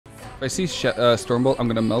If I see Stormbolt, I'm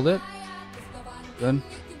gonna meld it. Good.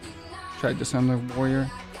 Try to disarm the warrior.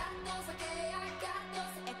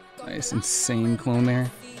 Nice, insane clone there.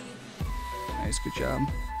 Nice, good job.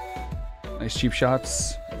 Nice cheap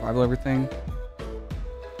shots. Revival everything.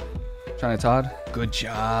 Trying to Todd. Good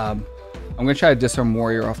job. I'm gonna try to disarm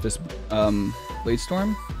warrior off this blade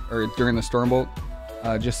storm, or during the Stormbolt,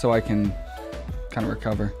 just so I can kind of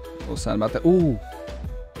recover. A little sad about that. Ooh.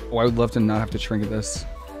 Oh, I would love to not have to trinket this.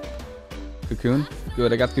 Cocoon.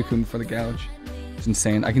 Good, I got the cocoon for the gouge. It's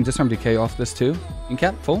insane. I can disarm decay off this too.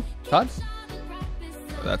 Incap, full. Todd?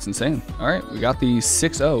 Oh, that's insane. Alright, we got the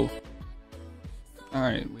 6-0.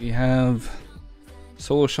 Alright, we have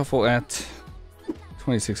solo shuffle at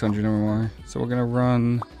 2600 mmr. So we're gonna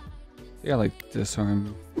run. Yeah, like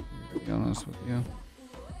disarm. To be honest with you.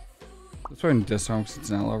 Let's run disarm since it's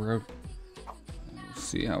an ally rogue. We'll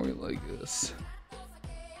see how we like this.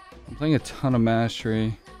 I'm playing a ton of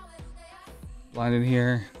mastery. Blinded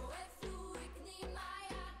here.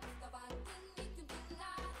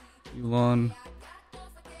 Yulon.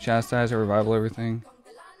 Chastise or revival everything.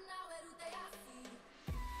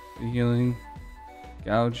 The healing.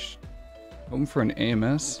 Gouge. Hoping for an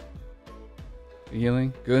AMS. The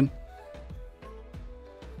healing. Good.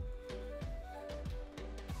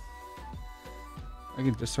 I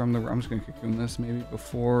can disarm the. I'm just gonna cocoon this maybe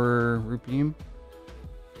before root beam.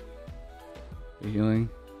 The healing.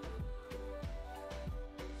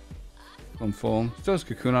 I'm full. Still has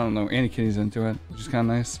cocoon. I don't know. Annie Kitty's into it, which is kind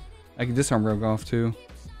of nice. I can disarm rogue off too.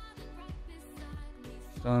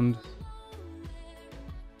 Stunned.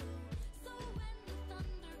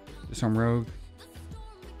 Disarm rogue.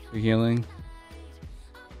 The healing.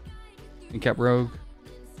 Incap rogue.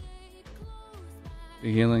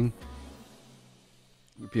 The healing.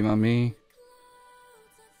 Repeat on me.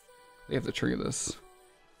 They have to trigger this.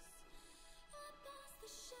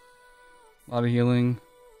 A lot of healing.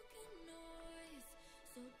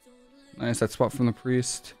 Nice, that spot from the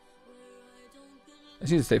priest. I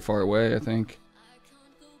just need to stay far away, I think.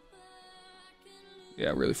 Yeah,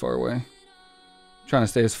 really far away. Trying to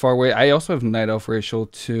stay as far away. I also have Night Elf racial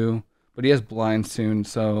too, but he has blind soon,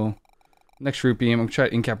 so next root beam, I'm gonna try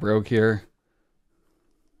to incap rogue here.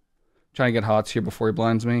 Trying to get hots here before he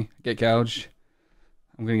blinds me. Get gouged.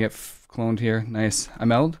 I'm gonna get cloned here. Nice. I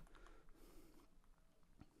meld.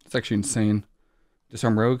 It's actually insane.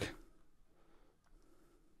 Disarm rogue.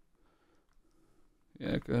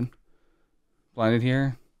 Yeah, good. Blinded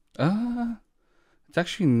here. It's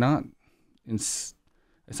actually not. It's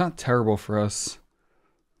not terrible for us.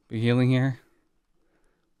 Be healing here.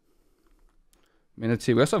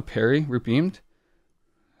 Manatee. We also have parry. Root beamed.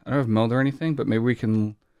 I don't have meld or anything, but maybe we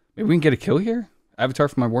can. Maybe we can get a kill here. Avatar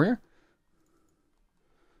for my warrior.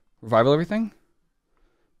 Revival everything.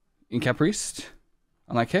 Incap priest.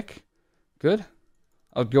 On that kick. Good.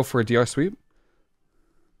 I'll go for a DR sweep.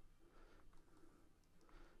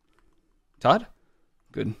 Todd?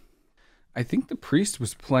 Good. I think the priest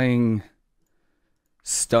was playing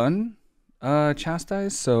stun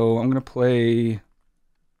chastise, so I'm gonna play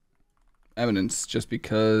evidence just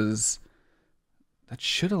because that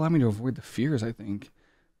should allow me to avoid the fears, I think.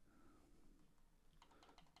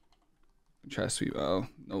 Try to sweep. Oh,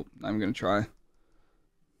 nope. Not even gonna try.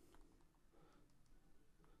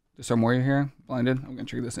 Disarm warrior here. Blinded. I'm gonna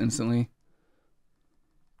trigger this instantly.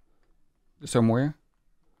 Disarm warrior.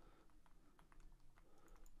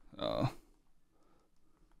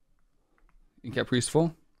 Incap priest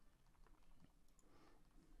full.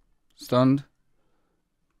 Stunned.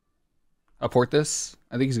 I'll port this.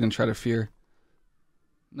 I think he's gonna try to fear.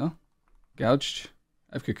 No? Gouged.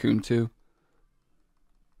 I have cocoon too.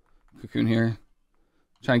 Cocoon here.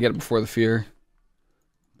 Trying to get it before the fear.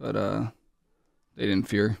 But they didn't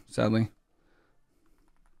fear, sadly.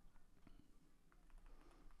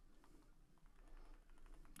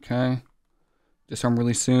 Okay. Disarm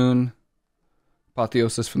really soon.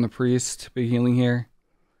 Apotheosis from the priest. Big healing here.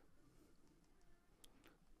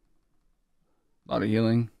 A lot of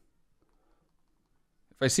healing.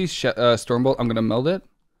 If I see Stormbolt, I'm going to meld it.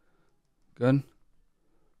 Good.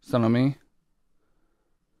 Stun on me.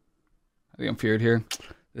 I think I'm feared here.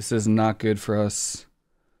 This is not good for us.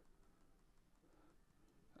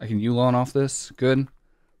 I can Yulon off this. Good.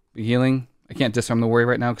 Be healing. I can't disarm the warrior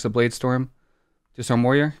right now because of Blade Storm. Disarm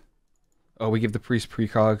warrior. Oh, we give the priest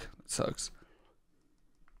precog. That sucks.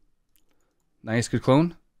 Nice, good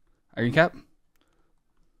clone. Iron cap.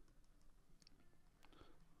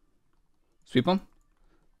 Sweep him.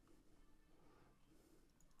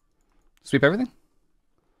 Sweep everything.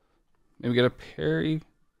 Maybe get a parry.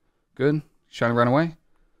 Good. Trying to run away.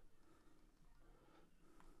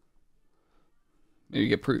 Maybe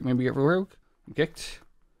get rogue. I'm kicked.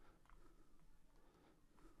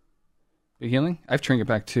 Big healing. I have trinket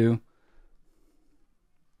back too.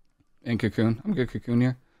 And cocoon. I'm good cocoon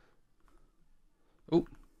here. Oh. I'm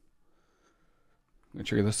gonna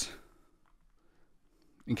trigger this.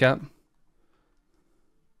 Incap.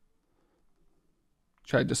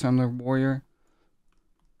 Try to disarm the warrior.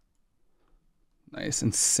 Nice,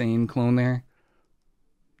 insane clone there.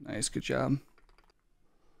 Nice, good job.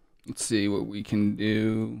 Let's see what we can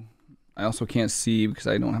do. I also can't see because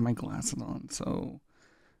I don't have my glasses on, so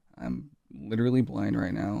I'm literally blind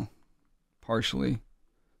right now. Partially.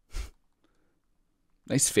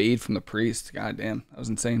 Nice fade from the priest. God damn, that was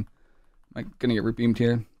insane. Am I gonna get root beamed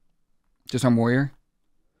here? Disarm warrior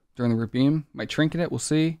during the root beam. Might trinket it, we'll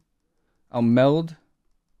see. I'll meld.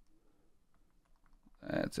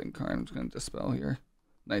 That's incarnate. I'm just gonna dispel here.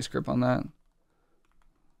 Nice grip on that.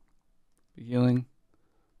 Be healing.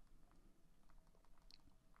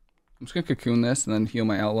 I'm just gonna cocoon this and then heal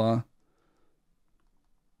my outlaw.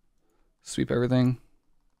 Sweep everything.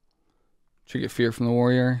 Trigger fear from the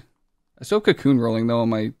warrior. I still have cocoon rolling though on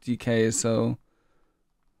my DK, so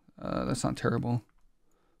that's not terrible.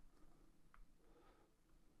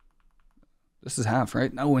 This is half,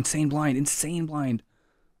 right? No, insane blind, insane blind.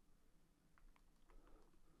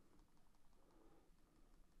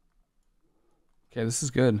 Okay, this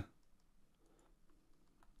is good.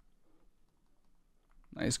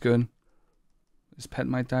 Nice, good. His pet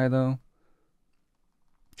might die though.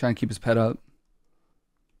 Trying to keep his pet up.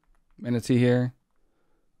 Manatee here.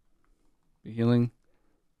 Be healing.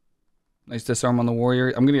 Nice disarm on the warrior.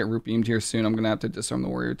 I'm gonna get root beamed here soon. I'm gonna have to disarm the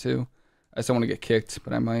warrior too. I just don't want to get kicked,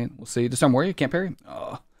 but I might. We'll see. Disarm warrior, can't parry.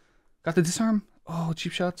 Oh, got the disarm. Oh,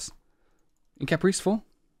 cheap shots. Incap priest full.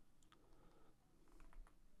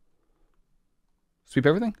 Sweep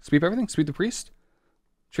everything. Sweep everything. Sweep the priest.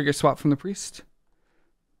 Trigger swap from the priest.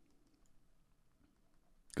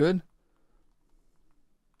 Good.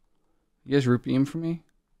 You guys root beam for me?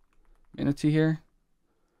 Manatee here.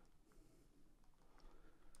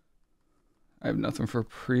 I have nothing for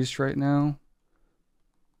priest right now.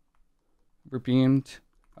 Root beamed.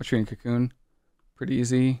 I'll train cocoon. Pretty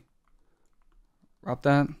easy. Drop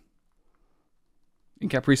that.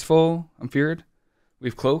 Incap priest full. I'm feared. We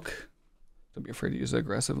have cloak. Don't be afraid to use it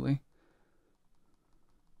aggressively.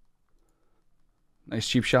 Nice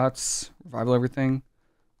cheap shots. Revival everything.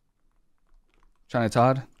 China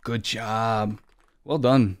Todd. Good job. Well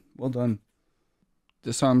done. Well done.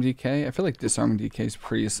 Disarm DK. I feel like disarming DK is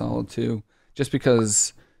pretty solid too. Just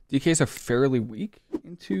because DKs are fairly weak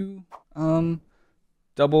into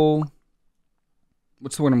double,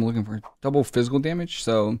 what's the word I'm looking for? Double physical damage.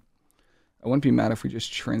 So I wouldn't be mad if we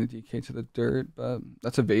just train the DK to the dirt, but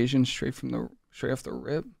that's evasion straight off the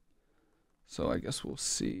rip. So I guess we'll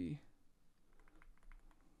see.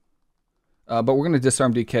 But we're gonna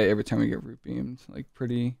disarm DK every time we get root beamed. Like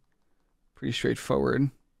pretty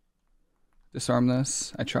straightforward. Disarm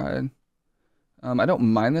this. I tried. I don't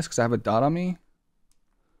mind this because I have a dot on me.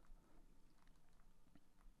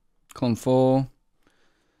 Clone full.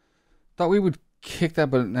 Thought we would kick that,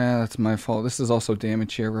 but nah, that's my fault. This is also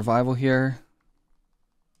damage here. Revival here.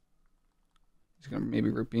 He's gonna maybe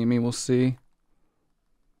root beam me. We'll see.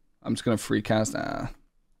 I'm just gonna free cast. I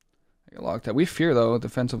get locked out. We fear though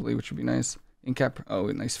defensively, which would be nice. Incap. Oh,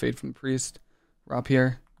 nice fade from the priest. Rob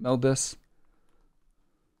here. Meld this.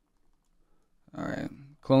 All right.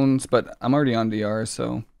 Clones, but I'm already on DR,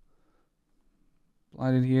 so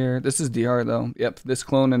blinded here. This is DR though. Yep, this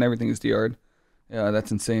clone and everything is DR'd. Yeah,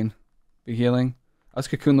 that's insane. Big healing. Let's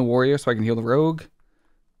cocoon the warrior so I can heal the rogue.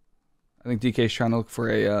 I think DK is trying to look for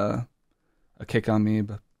a kick on me,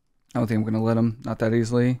 but I don't think I'm gonna let him. Not that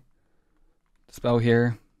easily. Spell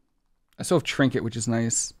here. I still have trinket, which is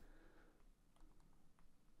nice.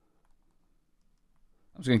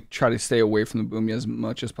 I'm just gonna try to stay away from the Boomia as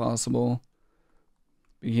much as possible.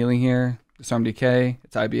 Big healing here. Disarm DK.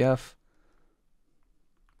 It's IBF.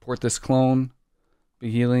 Port this clone.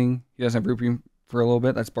 Big healing. He doesn't have root beam for a little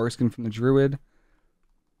bit. That's Barskin from the Druid.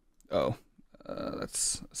 Oh.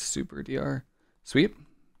 That's super DR. Sweep.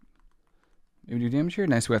 Maybe do damage here.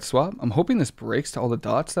 Nice, we got swap. I'm hoping this breaks to all the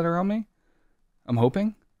dots that are on me. I'm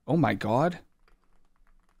hoping. Oh my god.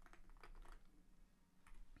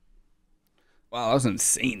 Wow, that was an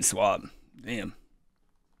insane swap. Damn.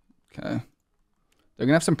 Okay. They're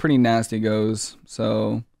going to have some pretty nasty goes.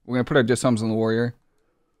 So we're going to put our disarms on the warrior.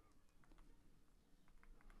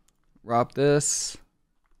 Drop this.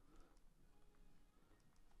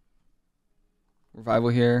 Revival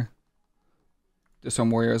here. Disarm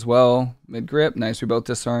warrior as well. Mid grip. Nice. We both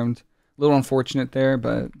disarmed. A little unfortunate there,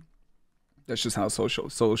 but that's just how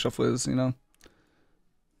solo shuffle is, you know.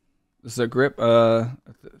 This is a grip,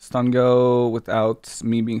 stun go without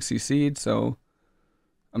me being CC'd, so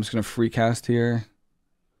I'm just gonna free cast here.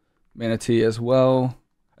 Mana Tea as well.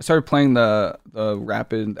 I started playing the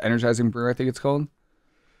rapid energizing brew, I think it's called.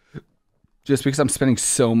 Just because I'm spending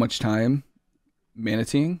so much time mana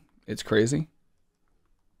teeing. It's crazy.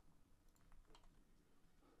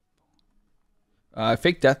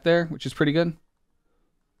 Fake death there, which is pretty good.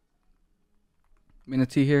 Mana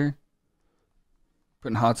Tea here.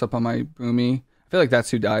 Putting hots up on my Boomy. I feel like that's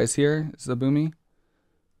who dies here. Is the Boomy.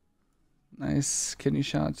 Nice kidney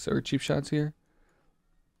shots or cheap shots here.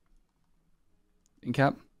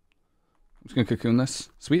 Incap. I'm just going to cocoon this.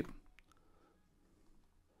 Sweep.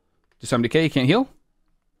 Disarm Decay. You can't heal.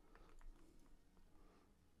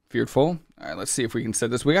 Feared full. Alright, let's see if we can set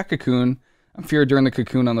this. We got cocoon. I'm feared during the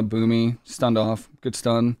cocoon on the Boomy. Stunned off. Good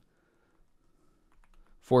stun.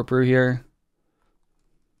 4 brew here.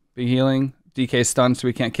 Big healing. DK stun so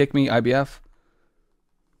he can't kick me. IBF.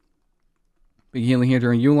 Big healing here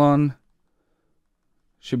during Yulon.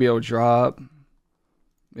 Should be able to drop.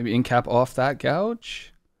 Maybe incap off that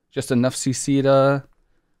gouge. Just enough CC to...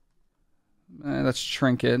 that's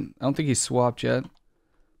Trinket. I don't think he's swapped yet.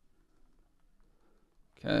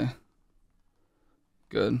 Okay.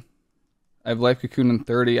 Good. I have Life Cocoon in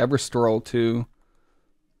 30. I have Restore All too.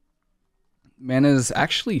 Mana is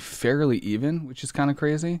actually fairly even, which is kind of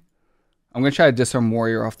crazy. I'm going to try to disarm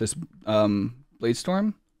Warrior off this Blade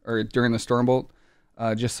Storm, or during the Stormbolt,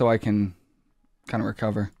 just so I can kind of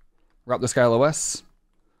recover. Route this guy LOS.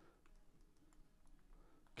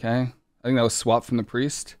 Okay. I think that was swapped from the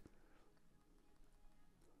Priest.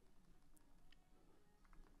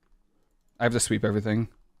 I have to sweep everything.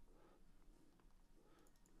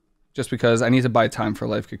 Just because I need to buy time for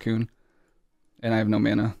Life Cocoon. And I have no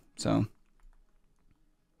mana, so...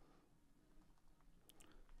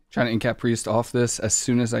 Trying to incap Priest off this as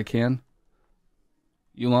soon as I can.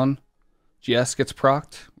 Yulon. GS gets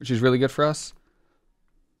procced, which is really good for us.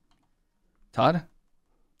 Todd.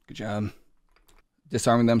 Good job.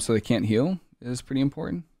 Disarming them so they can't heal is pretty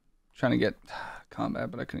important. Trying to get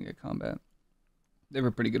combat, but I couldn't get combat. They have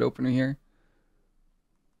a pretty good opener here.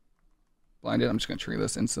 Blinded. I'm just going to trigger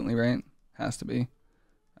this instantly, right? Has to be.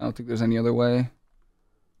 I don't think there's any other way.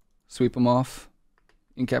 Sweep them off.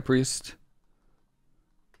 Incap Priest.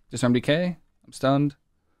 Disarm Decay. I'm stunned.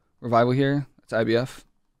 Revival here. That's IBF.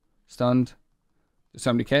 Stunned.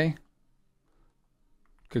 Disarm Decay.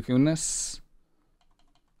 Cocoon this.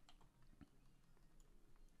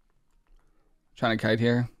 Trying to kite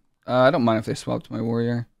here. I don't mind if they swapped my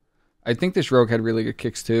Warrior. I think this Rogue had really good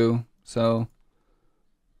kicks too, so...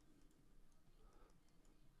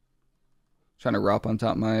 Trying to rop on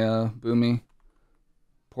top my Boomy.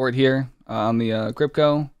 Port here on the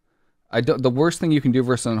Gripko. The worst thing you can do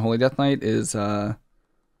versus Unholy Death Knight is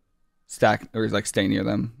stack, or like stay near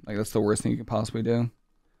them. Like that's the worst thing you can possibly do.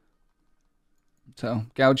 So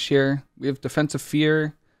Gouge here. We have Defensive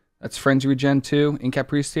Fear. That's Frenzy Regen too. Incap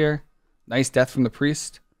Priest here. Nice death from the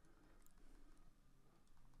Priest.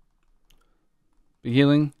 Big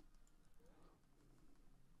healing.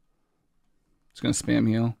 Just gonna spam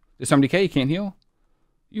heal. Disarm Decay, you can't heal.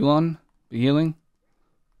 Yulon, big healing.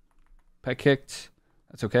 Pet kicked.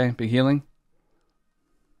 That's okay. Big healing.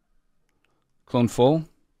 Clone full.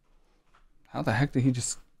 How the heck did he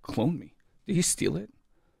just clone me? Did he steal it?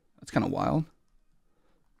 That's kind of wild.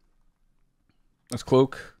 Let's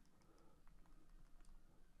cloak.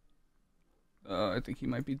 I think he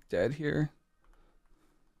might be dead here.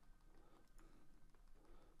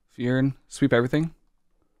 Feared. Sweep everything.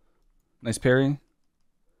 Nice parry.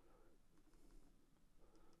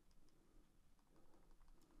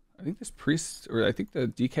 I think this Priest, or I think the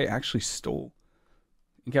DK actually stole.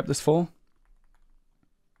 You kept this full?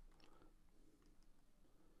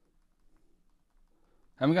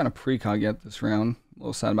 Haven't gotten a precog yet this round. A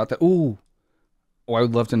little sad about that. Ooh! Oh, I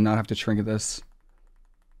would love to not have to trinket this.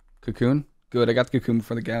 Cocoon? Good, I got the Cocoon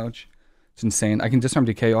before the Gouge. It's insane. I can disarm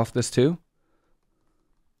Decay off this too.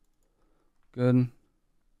 Good.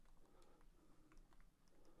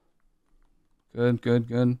 Good, good,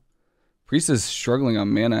 good. Priest is struggling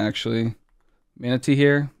on mana, actually. Mana Tea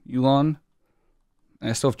here. Yulon. And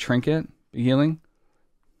I still have Trinket. Big healing.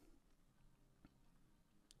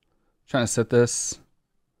 Trying to set this.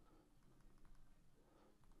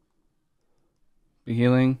 Big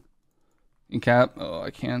healing. Incap. Oh,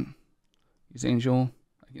 I can't. Use Angel.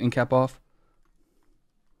 I can incap off.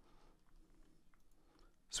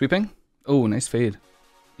 Sweeping. Oh, nice fade.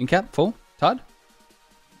 Incap full. Todd.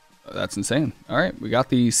 Oh, that's insane. All right, we got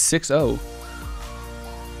the 6-0.